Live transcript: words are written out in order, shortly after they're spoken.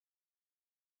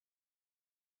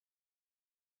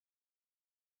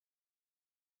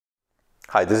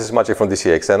Hi, this is Maciek from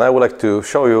DCX, and I would like to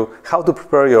show you how to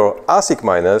prepare your ASIC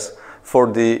miners for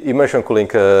the immersion cooling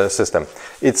system.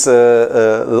 It's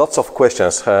lots of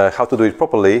questions how to do it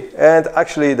properly, and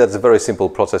actually that's a very simple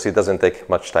process. It doesn't take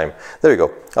much time. There you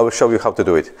go. I will show you how to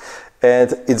do it.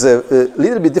 And it's a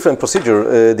little bit different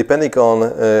procedure depending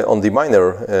on the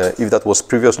miner, if that was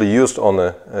previously used on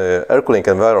an air cooling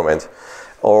environment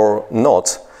or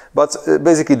not. But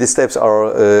basically the steps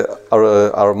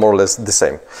are more or less the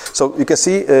same. So you can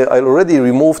see I already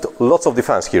removed lots of the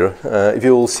fans here. If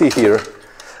you will see here,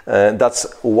 that's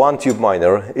one tube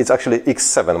miner. It's actually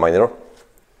X7 miner.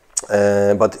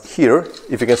 But here,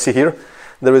 if you can see here,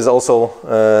 there is also,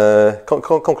 come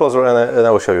closer and I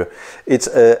will show you. It's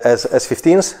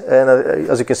S15s, and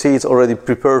as you can see, it's already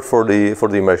prepared for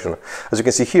the immersion. As you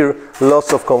can see here,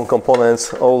 lots of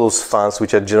components, all those fans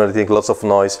which are generating lots of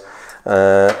noise,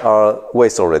 are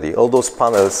waste already. All those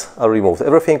panels are removed.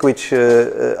 Everything which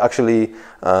actually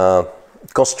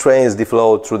constrains the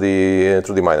flow through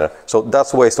the miner. So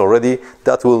that's waste already.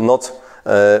 That will not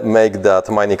make that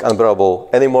mining unbearable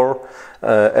anymore,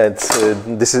 and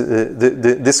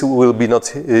this will be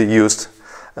not used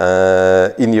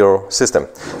in your system.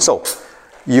 So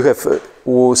you have a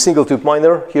single tube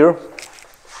miner here.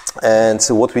 And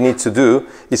what we need to do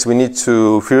is we need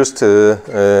to first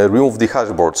remove the hash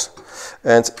boards.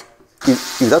 And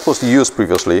if that was used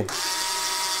previously,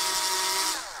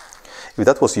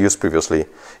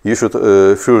 you should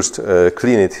first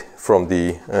clean it from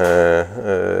the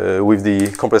with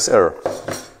the compressed air.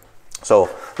 So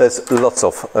there's lots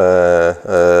of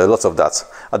that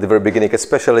at the very beginning,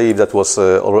 especially if that was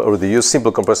already used.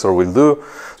 Simple compressor will do.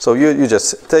 So you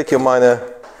just take your miner,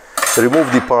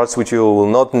 remove the parts which you will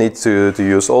not need to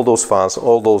use, all those fans,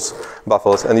 all those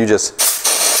baffles, and you just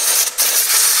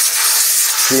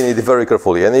clean it very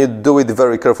carefully. And you do it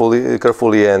very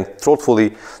carefully and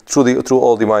thoughtfully through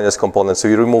all the miners components. So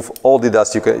you remove all the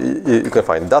dust you can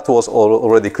find. That was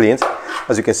already cleaned,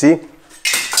 as you can see.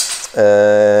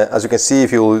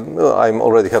 If you, I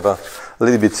already have a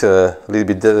little bit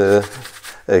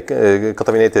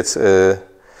contaminated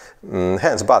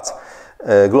hands, but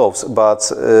gloves. But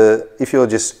if you're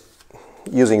just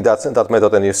using that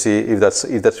method and you see if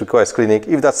that requires cleaning,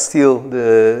 if that's still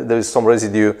there is some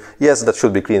residue, yes, that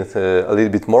should be cleaned a little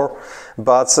bit more.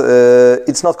 But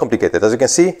it's not complicated. As you can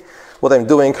see, what I'm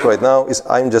doing right now is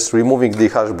I'm just removing the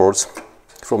hash boards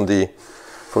from the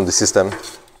system.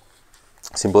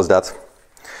 Simple as that.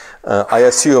 I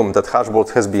assume that hash board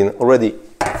has been already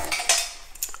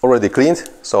cleaned,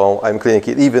 so I'm cleaning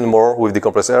it even more with the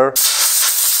compressed air,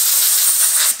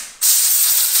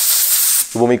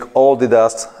 removing all the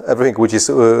dust, everything which is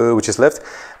left,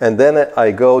 and then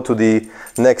I go to the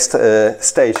next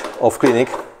stage of cleaning.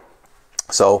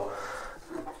 So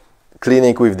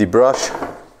cleaning with the brush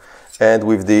and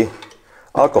with the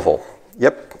alcohol.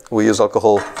 Yep, we use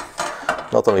alcohol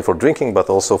not only for drinking but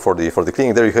also for the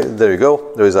cleaning. There you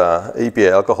go. There is a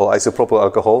EPA alcohol, isopropyl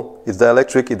alcohol. It's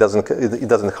dielectric.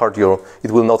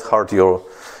 It will not hurt your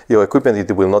equipment.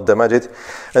 It will not damage it.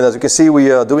 And as you can see,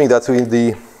 we are doing that with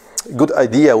the good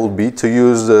idea would be to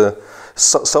use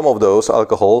some of those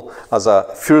alcohol as a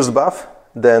first bath,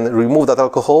 then remove that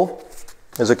alcohol,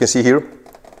 as you can see here,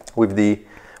 with the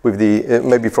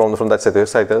maybe from that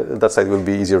side will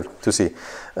be easier to see.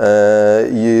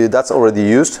 That's already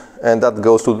used, and that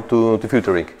goes to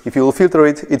filtering. If you will filter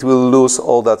it, it will lose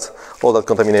all that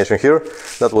contamination here.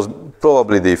 That was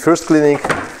probably the first cleaning.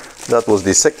 That was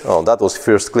the that was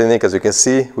first cleaning, as you can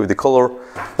see with the color.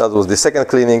 That was the second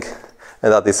cleaning.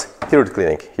 And that is third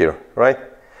cleaning here, right?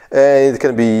 And it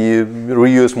can be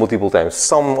reused multiple times.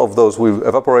 Some of those will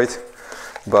evaporate,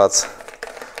 but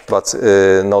not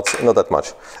that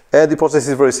much. And the process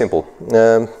is very simple.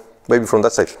 Maybe from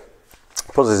that side,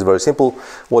 the process is very simple.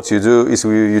 What you do is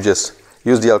you just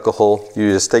use the alcohol.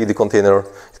 You just take the container.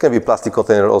 It can be a plastic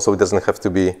container also. It doesn't have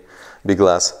to be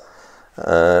glass.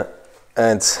 But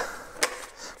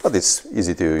it's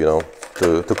easy to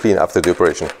clean after the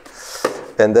operation.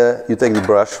 And you take the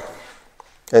brush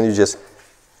and you just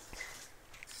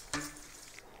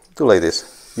do like this.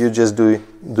 You just do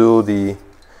the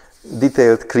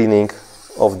detailed cleaning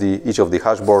of each of the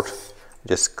hash board.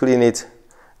 Just clean it,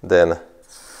 then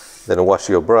wash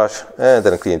your brush, and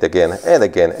then clean it again and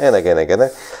again and again and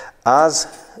again. As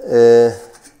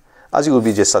you will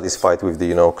be just satisfied with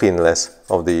the cleanliness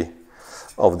of the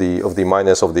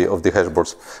miners of the hash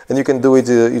boards, and you can do it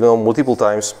multiple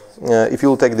times. If you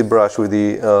will take the brush with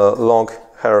the long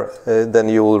hair, then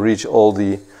you will reach all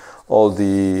the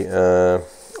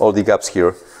gaps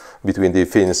here between the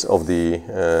fins of the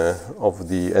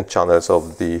end channels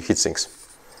of the heat sinks,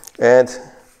 and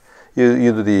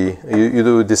you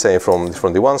do the same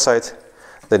from the one side,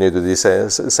 then you do the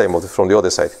same from the other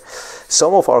side.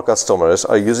 Some of our customers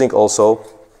are using also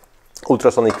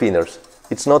ultrasonic cleaners.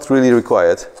 It's not really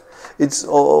required. It's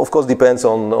of course depends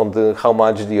on how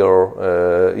much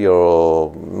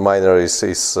your miner is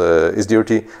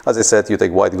dirty. As I said, you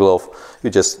take white glove, you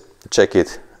just check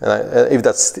it, and if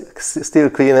that's still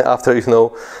clean after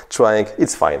trying,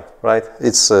 it's fine, right?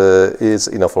 It's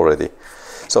enough already.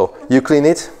 So you clean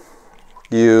it,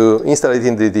 you install it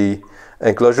in the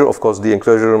enclosure. Of course, the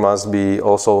enclosure must be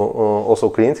also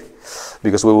cleaned,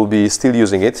 because we will be still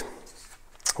using it.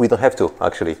 We don't have to,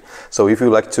 actually. So if you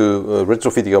like to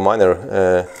retrofit your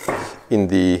miner in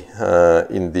the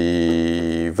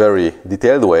very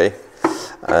detailed way,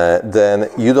 then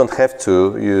you don't have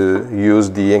to use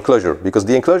the enclosure, because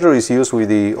the enclosure is used with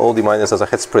all the miners as a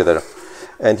head spreader,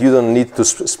 and you don't need to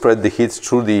spread the heat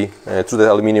through the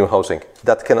aluminum housing.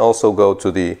 That can also go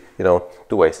to the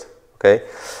to waste. Okay,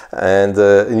 and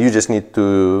you just need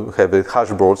to have the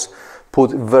hash boards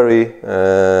put in very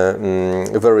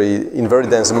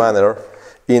dense manner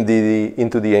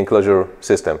into the enclosure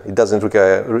system. It doesn't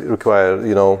require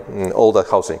all that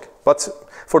housing, but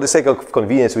for the sake of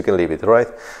convenience we can leave it, right?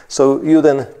 So you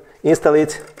then install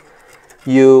it,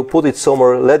 you put it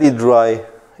somewhere, let it dry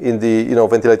in the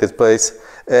ventilated place,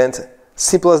 and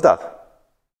simple as that.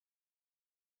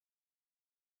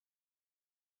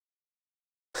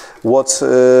 What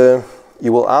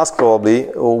you will ask probably,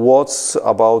 what's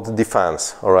about the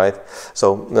fans, all right?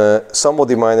 So some of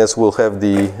the miners will have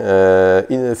the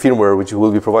firmware which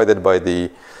will be provided by the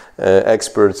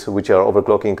experts which are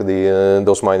overclocking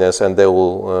those miners, and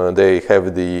they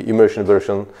have the immersion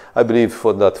version. I believe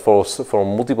for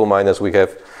multiple miners we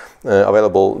have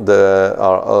available. There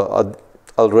are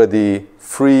already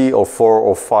 3 or 4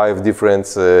 or 5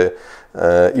 different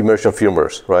immersion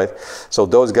firmwares, right? So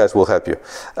those guys will help you.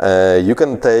 You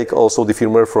can take also the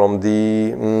firmware from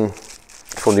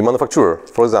the manufacturer.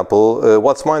 For example,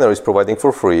 Watts Miner is providing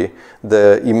for free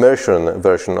the immersion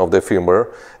version of the firmware.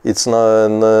 It's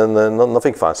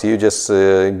nothing fancy. You just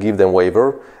give them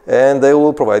waiver, and they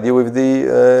will provide you with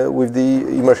the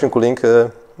immersion cooling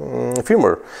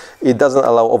firmware. It doesn't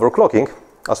allow overclocking,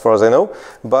 as far as I know,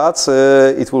 but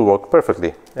it will work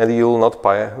perfectly, and you will not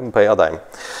pay a dime.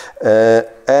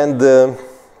 And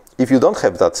if you don't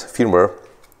have that firmware,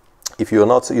 if you are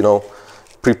not,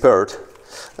 prepared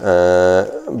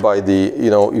by the,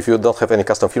 if you don't have any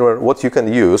custom firmware, what you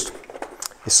can use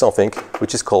is something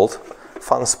which is called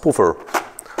fan spoofer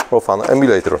or fan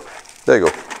emulator. There you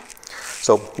go.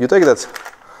 So you take that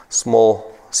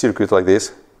small circuit like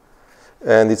this,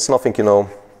 and it's nothing,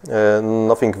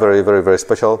 nothing very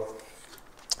special.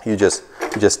 You just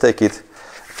take it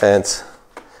and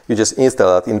you just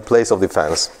install it in place of the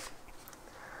fans.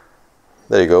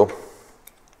 There you go.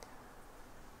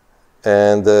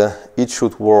 And it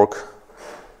should work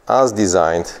as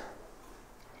designed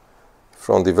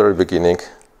from the very beginning.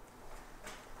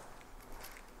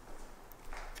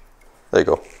 There you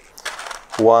go.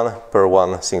 1 per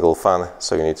 1 single fan,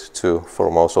 so you need 2 for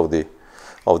most of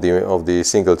the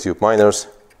single tube miners.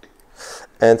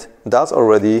 And that's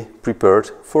already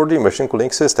prepared for the immersion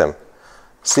cooling system.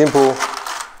 Simple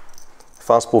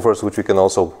fan spoofers, which you can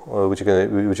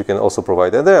also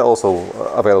provide, and they are also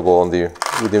available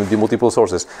within the multiple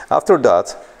sources. After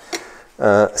that,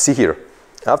 see here.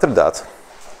 After that,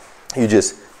 you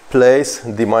just place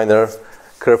the miner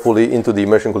carefully into the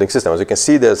immersion cooling system. As you can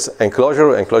see, there's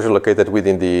enclosure located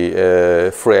within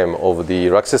the frame of the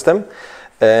rack system,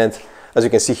 and as you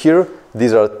can see here,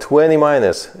 these are 20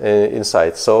 miners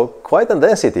inside, so quite a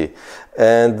density.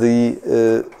 And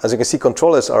as you can see,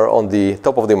 controllers are on the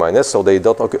top of the miners, so they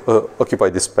don't occupy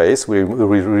the space. We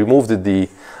removed the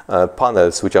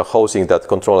panels which are housing that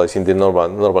controllers in the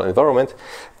normal environment,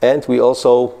 and we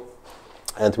also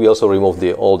removed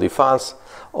all the fans,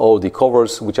 all the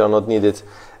covers which are not needed,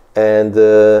 and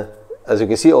as you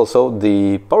can see, also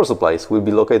the power supplies will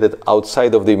be located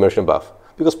outside of the immersion bath,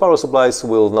 because power supplies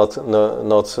will not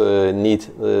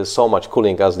need so much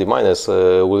cooling as the miners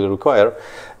will require.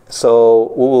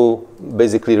 So we will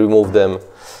basically remove them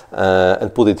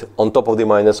and put it on top of the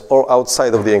miners or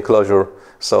outside of the enclosure,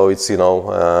 so it's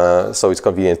so it's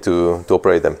convenient to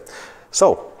operate them.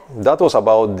 So that was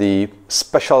about the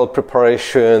special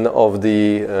preparation of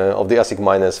the ASIC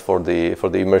miners for the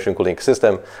immersion cooling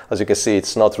system. As you can see,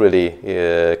 it's not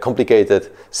really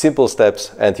complicated, simple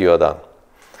steps, and you are done.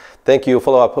 Thank you.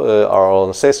 Follow up our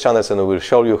own sales channels, and we will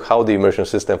show you how the immersion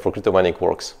system for crypto mining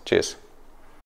works. Cheers.